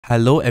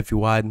Hello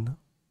everyone,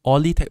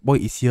 Ollie Tech Boy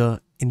is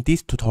here. In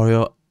this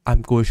tutorial,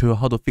 I'm going to show you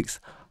how to fix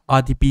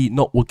RDP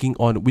not working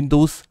on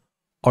Windows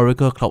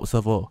Oracle Cloud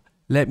Server.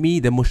 Let me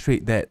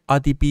demonstrate that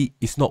RDP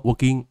is not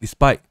working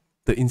despite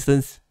the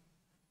instance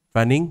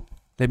running.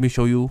 Let me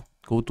show you.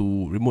 Go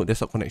to remote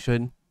desktop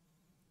connection,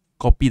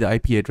 copy the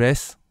IP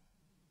address,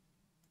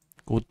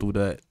 go to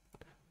the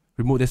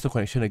remote desktop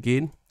connection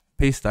again,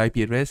 paste the IP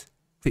address,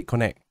 click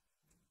connect.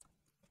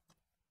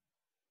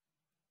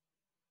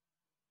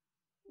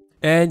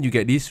 And you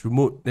get this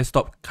remote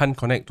desktop can't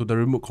connect to the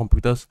remote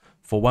computers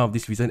for one of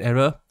these reason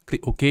error.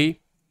 Click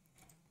OK.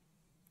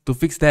 To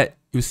fix that,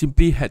 you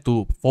simply had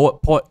to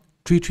forward port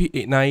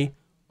 3389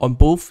 on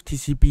both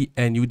TCP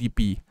and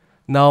UDP.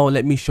 Now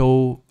let me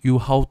show you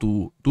how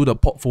to do the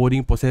port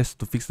forwarding process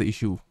to fix the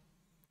issue.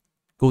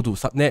 Go to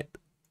subnet,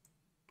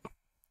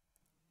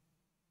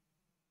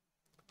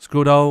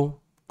 scroll down,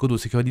 go to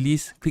security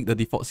list, click the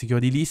default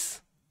security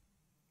list,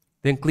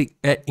 then click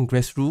add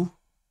ingress rule.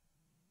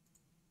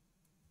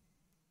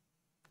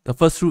 The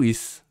first rule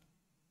is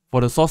for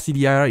the source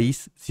CDIR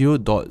is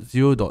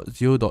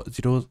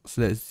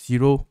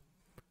 0.0.0.0/0.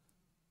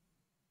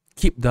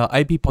 Keep the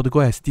IP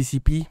protocol as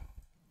TCP.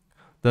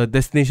 The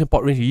destination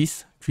port range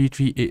is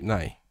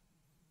 3389.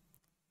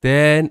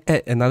 Then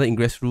add another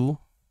ingress rule.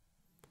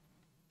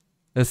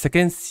 The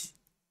second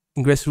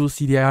ingress rule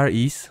CDIR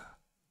is,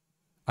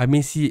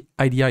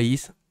 CIDR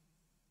is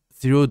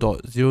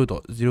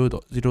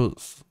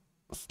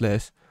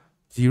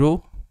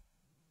 0.0.0.0/0.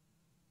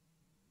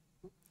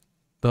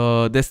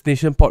 The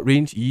destination port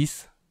range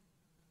is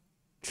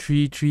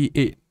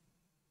 3389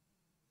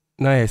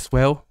 as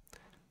well.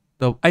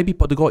 The IP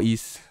protocol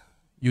is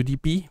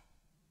UDP.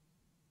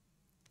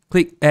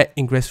 Click add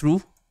ingress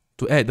rule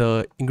to add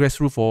the ingress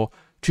rule for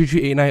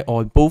 3389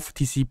 on both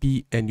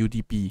TCP and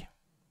UDP.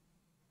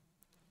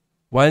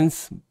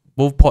 Once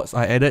both ports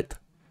are added,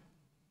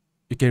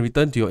 you can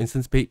return to your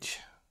instance page.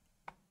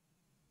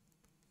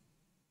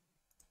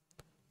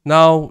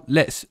 Now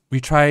let's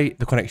retry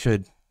the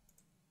connection.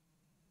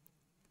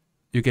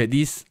 You get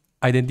this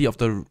identity of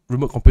the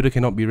remote computer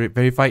cannot be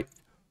verified.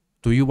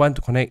 Do you want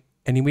to connect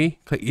anyway?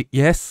 Click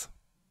yes.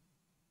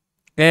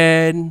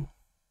 And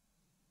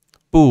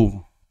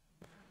boom.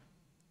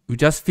 You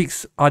just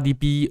fix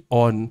RDP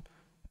on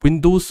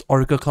Windows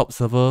Oracle Cloud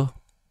Server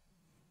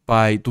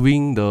by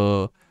doing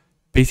the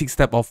basic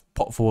step of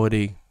port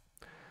forwarding.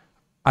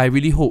 I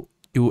really hope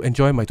you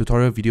enjoy my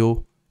tutorial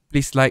video.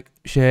 Please like,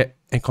 share,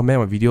 and comment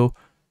my video.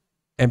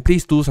 And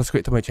please do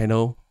subscribe to my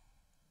channel.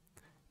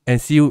 And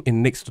see you in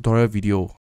the next tutorial video.